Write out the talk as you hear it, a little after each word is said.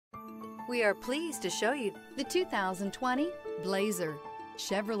We are pleased to show you the 2020 Blazer.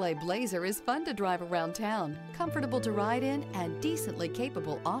 Chevrolet Blazer is fun to drive around town, comfortable to ride in, and decently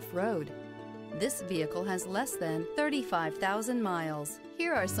capable off-road. This vehicle has less than 35,000 miles.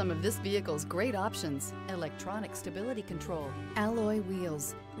 Here are some of this vehicle's great options: electronic stability control, alloy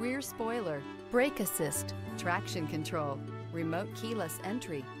wheels, rear spoiler, brake assist, traction control, remote keyless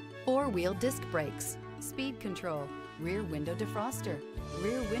entry, four-wheel disc brakes, speed control, rear window defroster,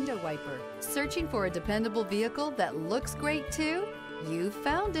 rear window wiper. Searching for a dependable vehicle that looks great too? You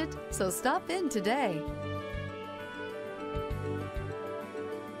found it, so stop in today.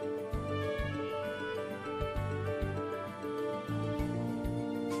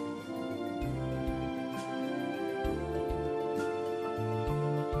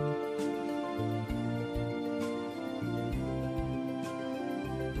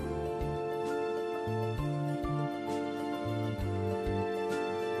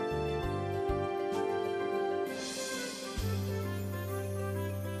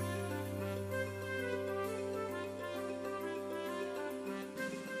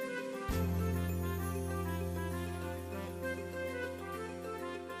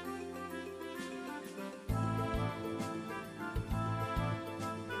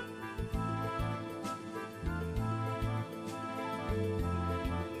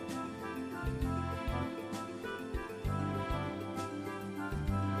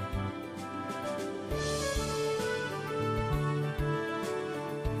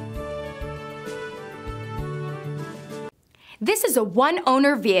 This is a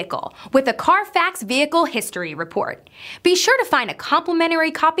one-owner vehicle with a CARFAX Vehicle History Report. Be sure to find a complimentary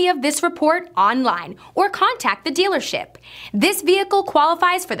copy of this report online or contact the dealership. This vehicle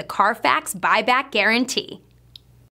qualifies for the CARFAX Buyback Guarantee.